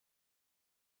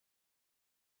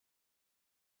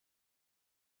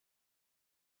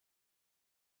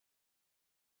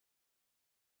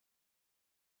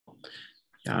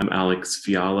Yeah, I'm Alex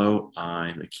Fialho.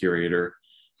 I'm a curator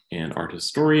and art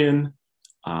historian.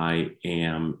 I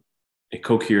am a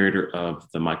co-curator of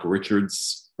the Michael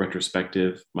Richards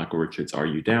retrospective, Michael Richards, Are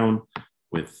You Down,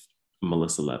 with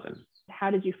Melissa Levin.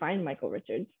 How did you find Michael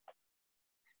Richards?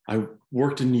 I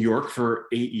worked in New York for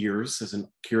 8 years as a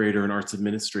curator and arts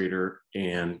administrator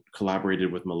and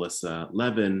collaborated with Melissa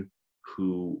Levin,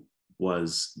 who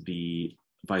was the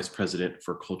vice president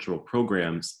for cultural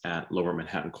programs at Lower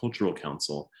Manhattan Cultural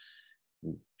Council.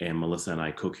 And Melissa and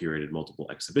I co-curated multiple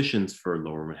exhibitions for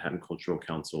Lower Manhattan Cultural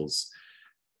Council's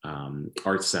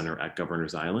Arts Center at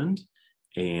Governor's Island.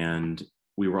 And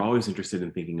we were always interested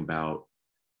in thinking about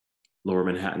Lower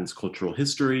Manhattan's cultural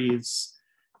histories.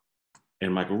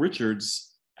 And Michael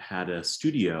Richards had a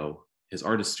studio, his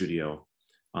artist studio,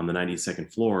 on the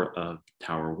 92nd floor of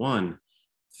Tower One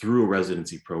through a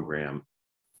residency program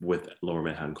with Lower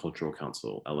Manhattan Cultural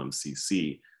Council,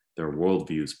 LMCC, their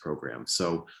Worldviews program.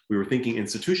 So we were thinking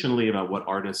institutionally about what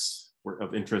artists were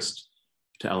of interest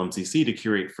to LMCC to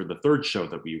curate for the third show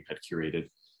that we had curated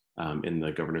in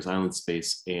the Governor's Island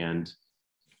space, and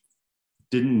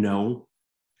didn't know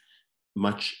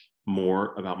much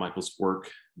more about Michael's work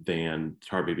than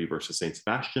Tar Baby versus Saint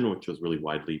Sebastian, which was really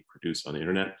widely produced on the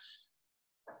internet,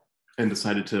 and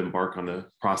decided to embark on a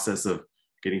process of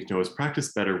getting to know his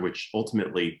practice better, which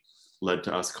ultimately led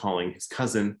to us calling his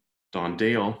cousin, Dawn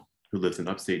Dale, who lives in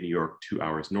upstate New York, 2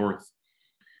 hours north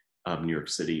of New York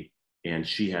City. And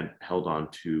she had held on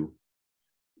to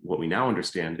what we now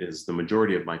understand is the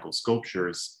majority of Michael's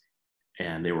sculptures,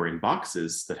 and they were in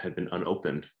boxes that had been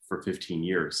unopened for 15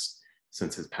 years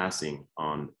since his passing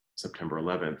on September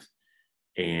 11th.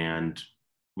 And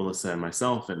Melissa and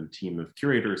myself and a team of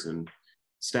curators and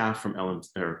staff from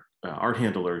art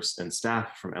handlers and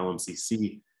staff from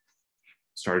LMCC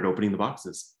started opening the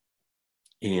boxes.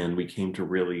 And we came to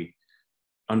really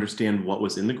understand what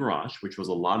was in the garage, which was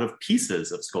a lot of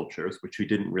pieces of sculptures, which we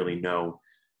didn't really know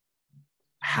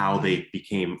how they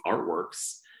became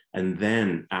artworks. And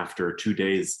then after 2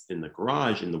 days in the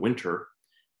garage in the winter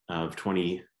of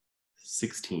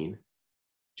 2016,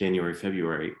 January,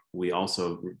 February, we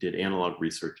also did analog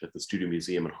research at the Studio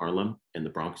Museum in Harlem and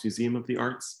the Bronx Museum of the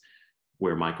Arts,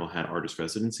 where Michael had artist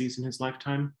residencies in his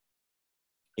lifetime.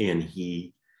 And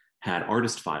he had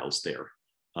artist files there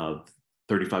of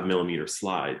 35 millimeter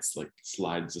slides, like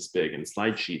slides this big, and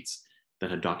slide sheets that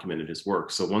had documented his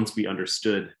work. So once we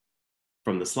understood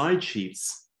from the slide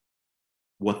sheets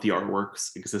what the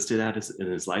artworks existed at in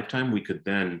his lifetime, we could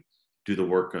then do the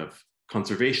work of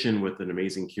conservation with an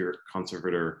amazing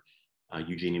conservator,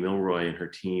 Eugenie Milroy, and her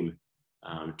team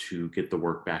to get the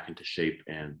work back into shape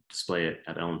and display it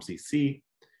at LMCC,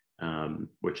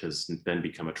 which has then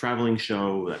become a traveling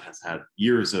show that has had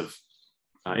years of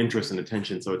interest and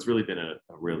attention. So it's really been a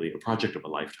project of a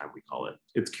lifetime, we call it.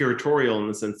 It's curatorial in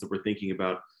the sense that we're thinking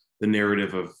about the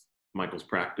narrative of Michael's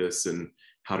practice and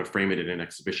how to frame it in an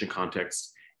exhibition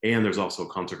context. And there's also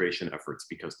conservation efforts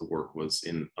because the work was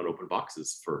in unopened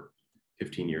boxes for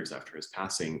 15 years after his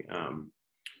passing,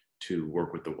 to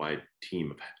work with the wide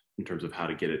team in terms of how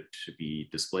to get it to be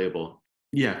displayable.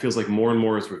 Yeah, it feels like more and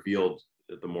more is revealed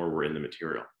the more we're in the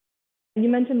material. You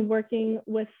mentioned working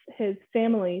with his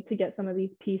family to get some of these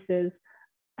pieces.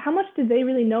 How much did they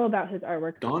really know about his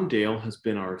artwork? Dawn Dale has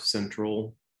been our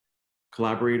central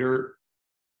collaborator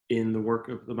in the work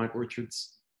of the Michael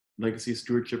Richards Legacy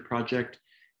Stewardship Project.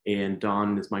 And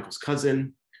Dawn is Michael's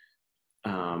cousin.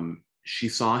 She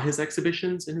saw his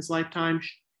exhibitions in his lifetime.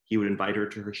 He would invite her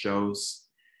to her shows.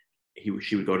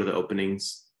 She would go to the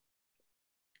openings.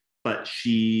 But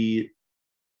she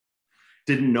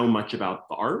didn't know much about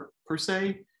the art per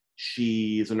se.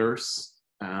 She is a nurse,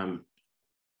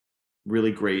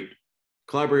 really great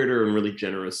collaborator and really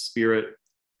generous spirit,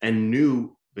 and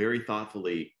knew very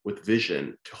thoughtfully with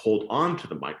vision to hold on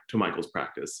to Michael's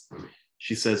practice.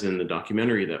 She says in the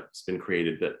documentary that's been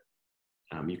created that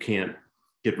you can't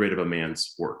get rid of a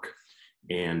man's work.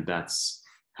 And that's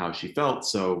how she felt.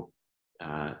 So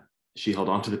she held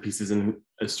on to the pieces in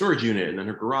a storage unit and then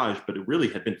her garage, but it really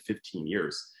had been 15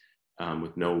 years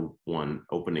with no one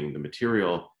opening the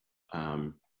material.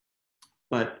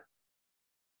 But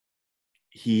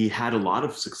he had a lot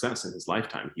of success in his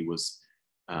lifetime. He was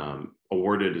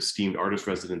awarded esteemed artist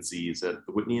residencies at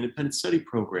the Whitney Independent Study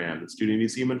Program, the Studio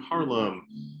Museum in Harlem,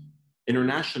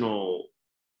 international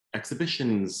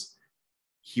exhibitions.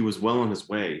 He was well on his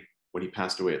way when he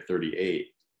passed away at 38.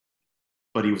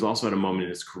 But he was also at a moment in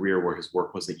his career where his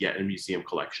work wasn't yet in museum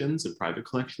collections and private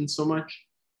collections so much.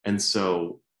 And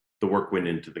so the work went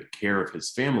into the care of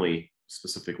his family,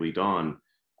 specifically Dawn,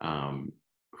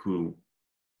 who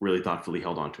really thoughtfully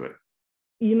held on to it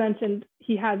you mentioned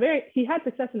he had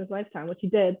success in his lifetime, which he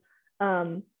did.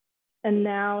 And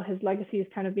now his legacy is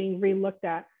kind of being re-looked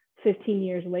at 15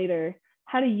 years later.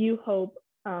 How do you hope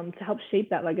to help shape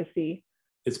that legacy?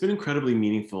 It's been incredibly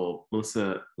meaningful.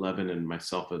 Melissa Levin and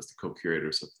myself, as the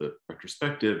co-curators of the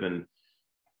retrospective and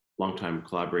longtime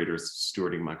collaborators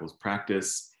stewarding Michael's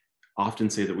practice,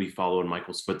 often say that we follow in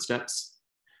Michael's footsteps.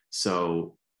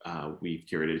 So we've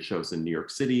curated shows in New York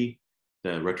City.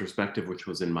 The retrospective, which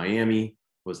was in Miami,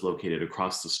 was located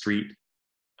across the street.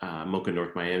 Mocha,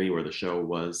 North Miami, where the show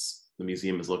was. The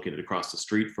museum is located across the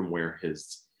street from where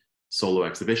his solo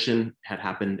exhibition had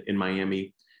happened in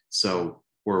Miami. So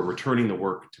we're returning the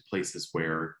work to places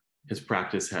where his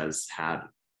practice has had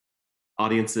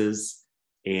audiences,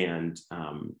 and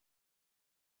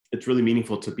it's really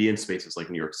meaningful to be in spaces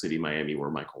like New York City, Miami, where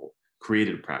Michael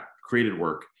created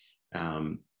work.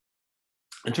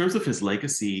 In terms of his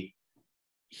legacy,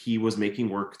 he was making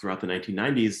work throughout the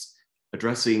 1990s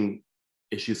addressing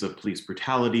issues of police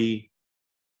brutality,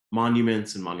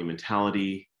 monuments and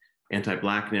monumentality,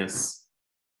 anti-Blackness,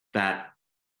 that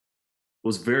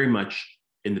was very much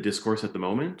in the discourse at the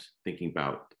moment, thinking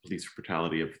about the police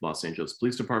brutality of Los Angeles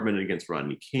Police Department against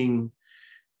Rodney King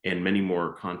and many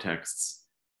more contexts.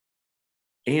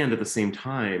 And at the same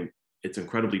time, it's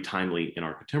incredibly timely in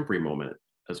our contemporary moment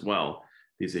as well.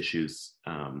 These issues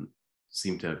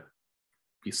seem to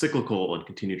be cyclical and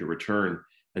continue to return.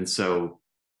 And so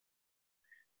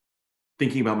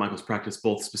thinking about Michael's practice,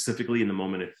 both specifically in the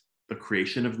moment of the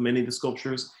creation of many of the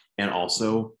sculptures, and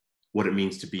also what it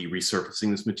means to be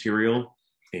resurfacing this material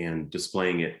and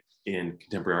displaying it in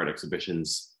contemporary art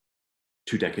exhibitions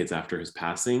 2 decades after his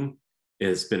passing,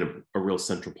 has been a real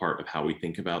central part of how we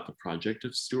think about the project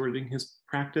of stewarding his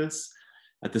practice.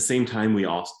 At the same time, we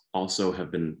also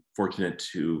have been fortunate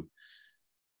to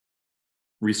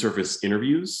resurface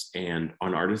interviews and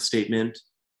an artist statement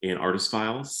and artist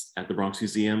files at the Bronx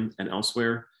Museum and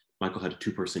elsewhere. Michael had a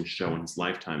 2-person show in his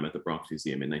lifetime at the Bronx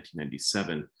Museum in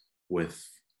 1997 with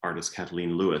artist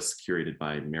Kathleen Lewis, curated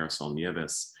by Marisol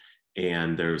Nieves.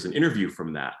 And there's an interview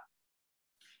from that,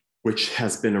 which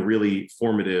has been a really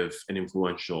formative and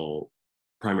influential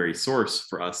primary source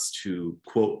for us to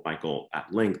quote Michael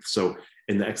at length. So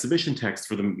in the exhibition text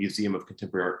for the Museum of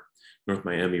Contemporary Art North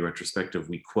Miami retrospective,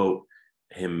 we quote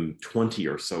him 20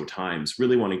 or so times,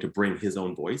 really wanting to bring his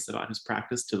own voice about his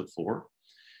practice to the fore.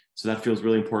 So that feels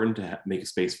really important to make a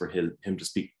space for him to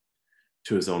speak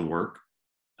to his own work.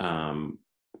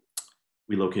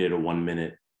 We located a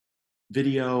 1-minute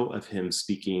video of him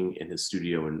speaking in his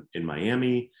studio in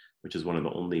Miami, which is one of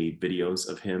the only videos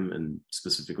of him, and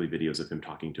specifically videos of him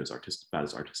talking to about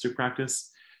his artistic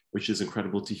practice, which is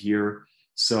incredible to hear.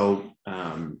 So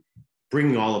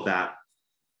bringing all of that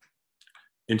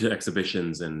into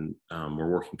exhibitions, and we're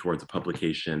working towards a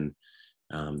publication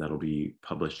that'll be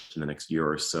published in the next year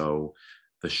or so.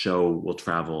 The show will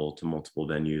travel to multiple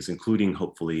venues, including,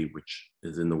 hopefully, which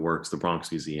is in the works, the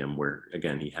Bronx Museum, where,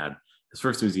 again, he had his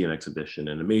first museum exhibition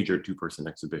and a major 2-person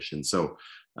exhibition. So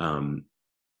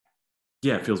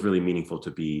yeah, it feels really meaningful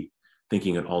to be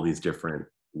thinking in all these different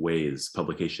ways,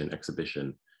 publication,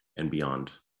 exhibition, and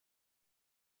beyond.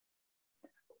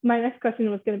 My next question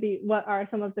was going to be, what are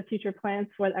some of the future plans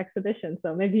for the exhibition?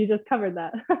 So maybe you just covered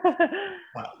that.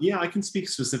 Yeah, I can speak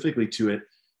specifically to it.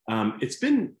 It's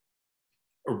been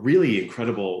a really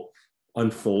incredible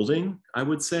unfolding, I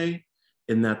would say,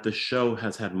 in that the show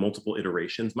has had multiple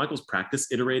iterations. Michael's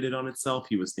practice iterated on itself.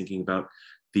 He was thinking about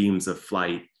themes of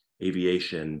flight,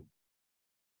 aviation,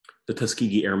 the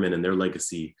Tuskegee Airmen and their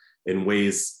legacy in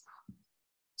ways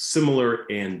similar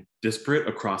and disparate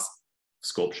across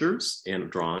sculptures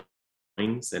and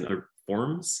drawings and other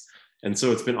forms. And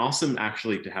so it's been awesome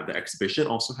actually to have the exhibition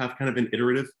also have kind of an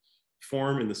iterative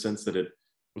form, in the sense that it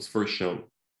was first shown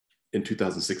in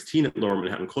 2016 at Lower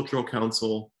Manhattan Cultural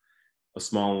Council. A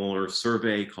smaller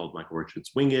survey called Michael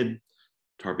Richards' Winged,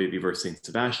 Tar Baby vs. St.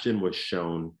 Sebastian, was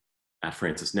shown at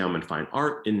Francis Naumann Fine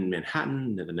Art in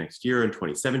Manhattan the next year in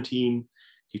 2017.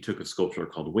 He took a sculpture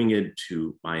called Winged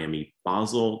to Miami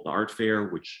Basel, the art fair,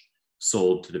 which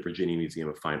sold to the Virginia Museum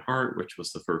of Fine Art, which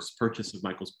was the first purchase of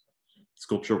Michael's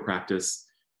sculptural practice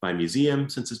by museum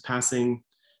since his passing.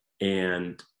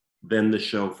 And then the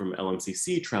show from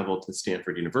LMCC traveled to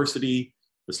Stanford University,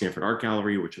 the Stanford Art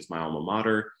Gallery, which is my alma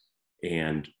mater.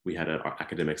 And we had an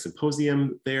academic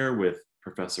symposium there with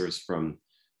professors from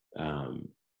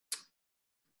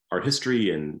art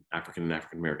history and African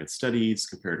American studies,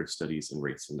 comparative studies, and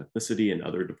race and ethnicity, and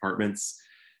other departments.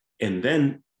 And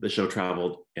then the show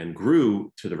traveled and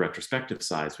grew to the retrospective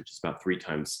size, which is about 3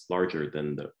 times larger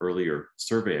than the earlier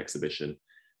survey exhibition,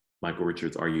 Michael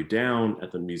Richards' Are You Down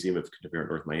at the Museum of Contemporary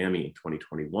Art North Miami in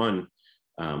 2021,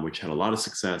 which had a lot of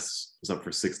success, was up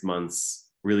for 6 months,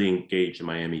 really engaged the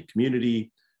Miami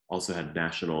community, also had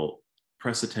national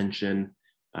press attention,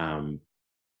 and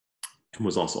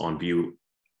was also on view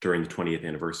during the 20th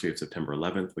anniversary of September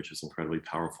 11th, which is incredibly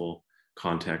powerful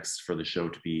context for the show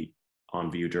to be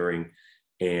on view during.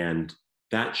 And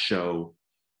that show,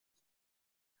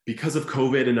 because of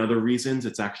COVID and other reasons,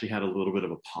 it's actually had a little bit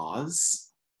of a pause,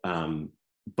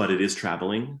 but it is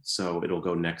traveling. So it'll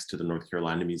go next to the North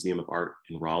Carolina Museum of Art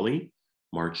in Raleigh,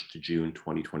 March to June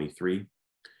 2023.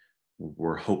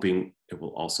 We're hoping it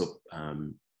will also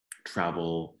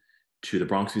travel to the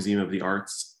Bronx Museum of the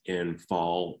Arts in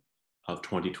fall of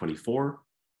 2024,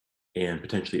 and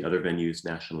potentially other venues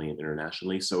nationally and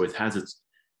internationally. So it has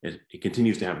it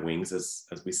continues to have wings, as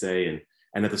we say,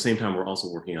 and at the same time, we're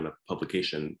also working on a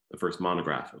publication, the first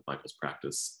monograph of Michael's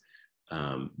practice,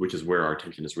 which is where our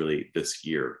attention is really this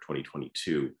year,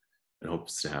 2022, and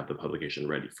hopes to have the publication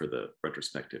ready for the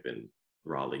retrospective in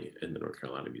Raleigh in the North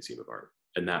Carolina Museum of Art.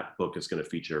 And that book is going to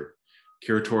feature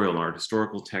curatorial and art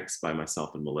historical texts by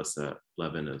myself and Melissa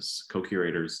Levin as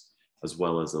co-curators, as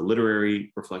well as a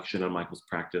literary reflection on Michael's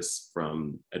practice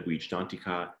from Edwidge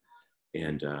Danticat,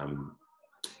 and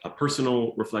a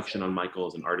personal reflection on Michael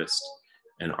as an artist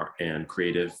and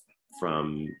creative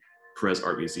from Perez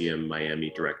Art Museum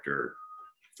Miami director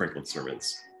Franklin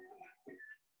Sermons.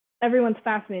 Everyone's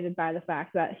fascinated by the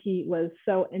fact that he was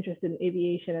so interested in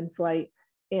aviation and flight,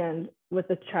 and with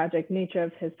the tragic nature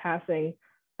of his passing,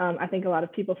 I think a lot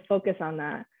of people focus on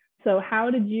that. So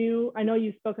how did you, I know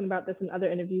you've spoken about this in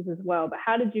other interviews as well, but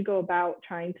how did you go about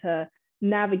trying to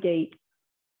navigate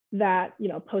that,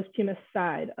 posthumous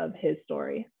side of his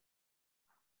story?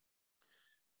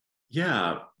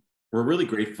 Yeah, we're really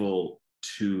grateful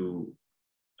to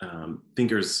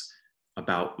thinkers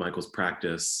about Michael's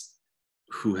practice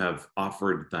who have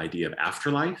offered the idea of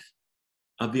afterlife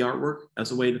of the artwork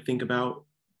as a way to think about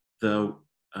the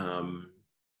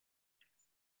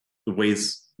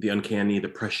ways, the uncanny, the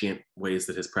prescient ways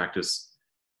that his practice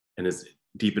and his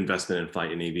deep investment in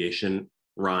flight and aviation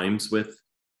rhymes with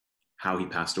how he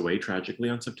passed away tragically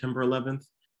on September 11th.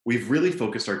 We've really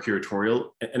focused our curatorial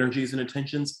energies and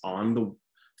attentions on the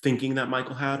thinking that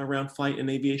Michael had around flight and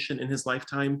aviation in his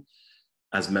lifetime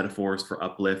as metaphors for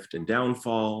uplift and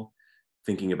downfall,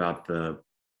 thinking about the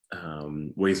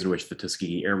ways in which the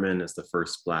Tuskegee Airmen, as the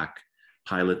first Black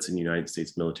pilots in United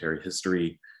States military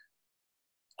history,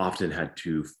 often had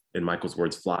to, in Michael's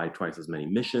words, fly twice as many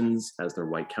missions as their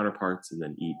white counterparts and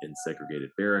then eat in segregated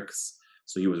barracks.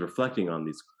 So he was reflecting on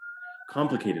these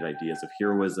complicated ideas of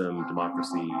heroism,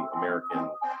 democracy, American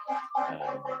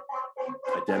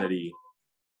identity.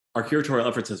 Our curatorial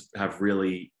efforts have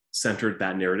really centered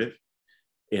that narrative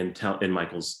in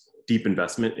Michael's deep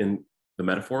investment in the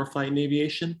metaphor of flight and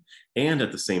aviation. And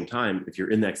at the same time, if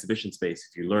you're in the exhibition space,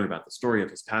 if you learn about the story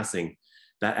of his passing,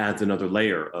 that adds another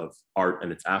layer of art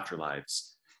and its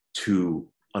afterlives to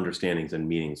understandings and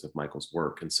meanings of Michael's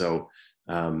work. And so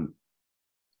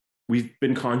we've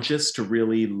been conscious to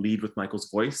really lead with Michael's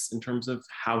voice in terms of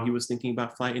how he was thinking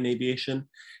about flight and aviation,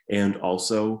 and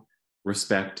also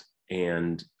respect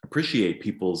and appreciate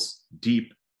people's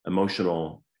deep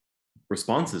emotional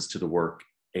responses to the work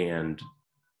and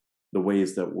the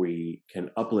ways that we can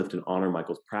uplift and honor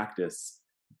Michael's practice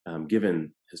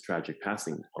given his tragic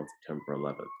passing on September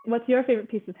 11th. What's your favorite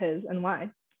piece of his and why?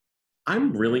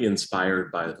 I'm really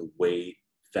inspired by the way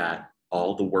that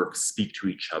all the works speak to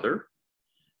each other.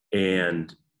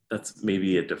 And that's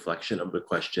maybe a deflection of the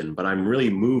question, but I'm really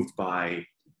moved by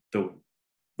the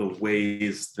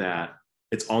ways that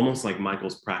it's almost like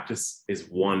Michael's practice is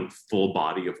one full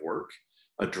body of work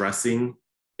addressing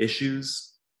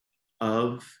issues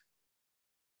of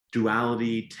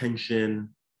duality, tension,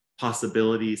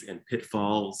 possibilities and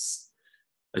pitfalls,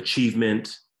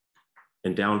 achievement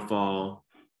and downfall,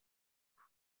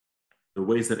 the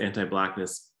ways that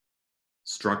anti-Blackness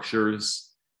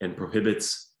structures and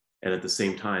prohibits, and at the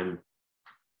same time,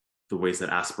 the ways that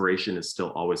aspiration is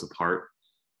still always a part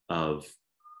of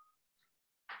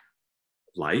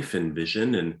life and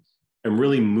vision. And I'm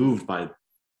really moved by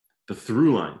the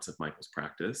through lines of Michael's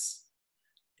practice.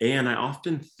 And I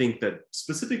often think that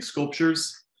specific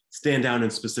sculptures stand out in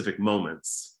specific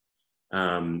moments.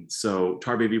 So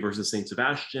Tar Baby versus Saint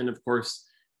Sebastian, of course,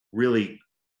 really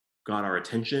got our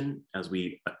attention as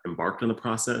we embarked on the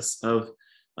process of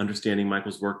understanding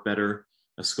Michael's work better.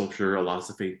 A sculpture, A Loss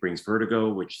of Faith Brings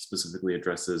Vertigo, which specifically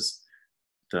addresses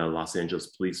the Los Angeles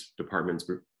Police Department's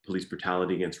police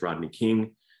brutality against Rodney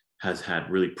King, has had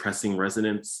really pressing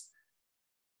resonance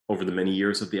over the many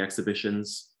years of the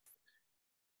exhibitions.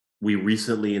 we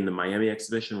recently in the Miami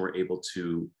exhibition were able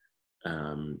to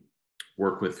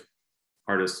work with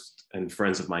artists and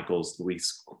friends of Michael's,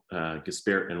 Luis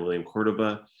Gispert and William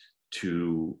Cordova,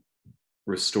 to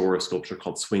restore a sculpture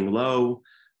called Swing Low,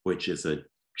 which is a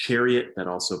chariot that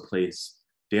also plays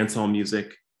dancehall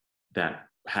music that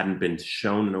hadn't been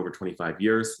shown in over 25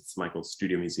 years. It's Michael's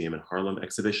Studio Museum in Harlem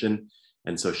exhibition.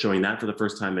 And so showing that for the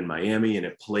first time in Miami, and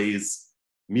it plays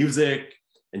music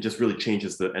and just really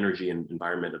changes the energy and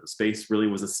environment of the space, really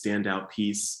was a standout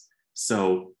piece.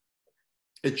 So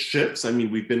it shifts. I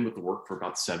mean, we've been with the work for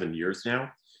about 7 years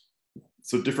now.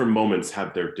 So different moments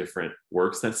have their different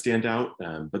works that stand out,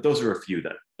 but those are a few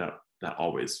that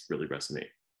always really resonate.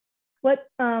 What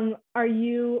are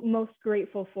you most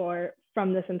grateful for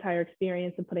from this entire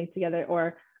experience of putting together,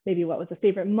 or maybe what was a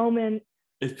favorite moment?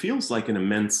 It feels like an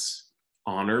immense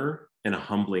honor and a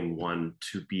humbling one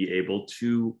to be able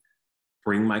to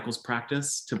bring Michael's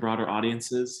practice to broader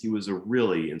audiences. He was a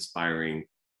really inspiring,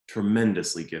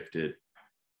 tremendously gifted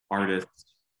artist.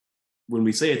 When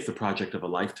we say it's the project of a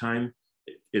lifetime,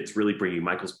 it's really bringing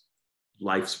Michael's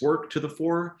life's work to the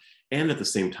fore. And at the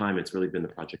same time, it's really been the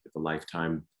project of a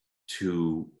lifetime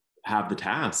to have the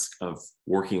task of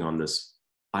working on this.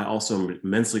 I also am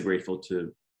immensely grateful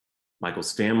to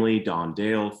Michael's family, Dawn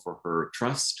Dale, for her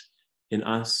trust in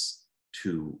us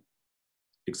to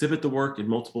exhibit the work in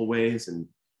multiple ways and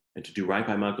to do right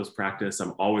by Michael's practice.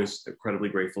 I'm always incredibly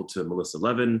grateful to Melissa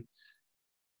Levin,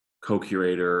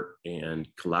 co-curator and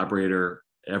collaborator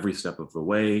every step of the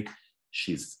way.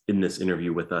 She's in this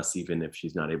interview with us, even if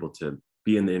she's not able to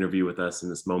be in the interview with us in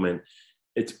this moment.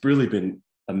 It's really been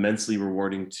immensely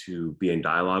rewarding to be in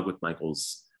dialogue with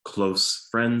Michael's close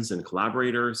friends and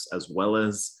collaborators, as well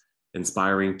as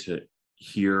inspiring to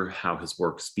hear how his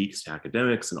work speaks to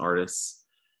academics and artists.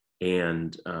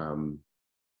 And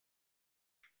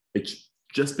it's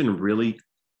just been really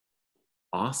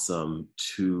awesome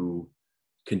to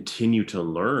continue to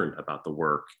learn about the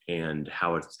work and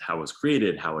how it was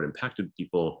created, how it impacted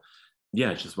people.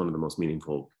 Yeah, it's just one of the most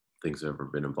meaningful things I've ever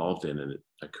been involved in, and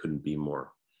I couldn't be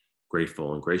more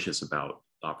grateful and gracious about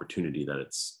the opportunity that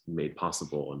it's made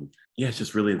possible. And yeah, it's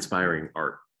just really inspiring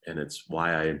art, and it's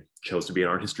why I chose to be an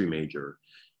art history major.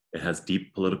 It has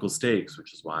deep political stakes,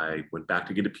 which is why I went back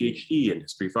to get a PhD in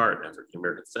history of art and African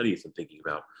American studies, and thinking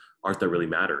about art that really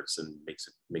matters and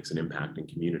makes an impact in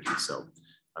community. So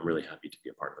I'm really happy to be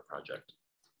a part of the project.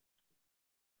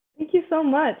 Thank you so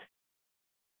much.